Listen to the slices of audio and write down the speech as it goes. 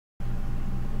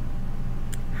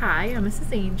Hi, I'm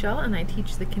Mrs. Angel and I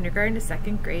teach the kindergarten to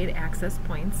second grade Access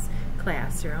Points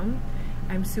classroom.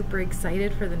 I'm super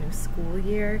excited for the new school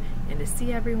year and to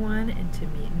see everyone and to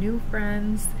meet new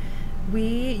friends.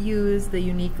 We use the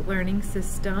unique learning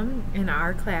system in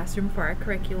our classroom for our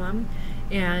curriculum,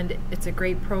 and it's a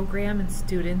great program and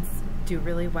students do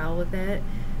really well with it.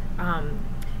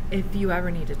 If you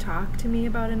ever need to talk to me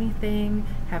about anything,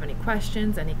 have any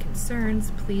questions, any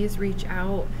concerns, please reach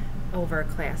out over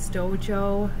Class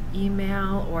Dojo,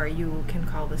 email, or you can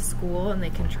call the school and they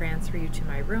can transfer you to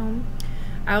my room.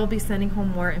 I will be sending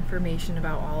home more information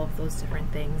about all of those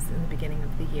different things in the beginning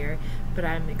of the year, but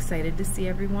I'm excited to see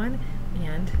everyone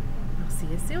and I'll see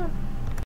you soon.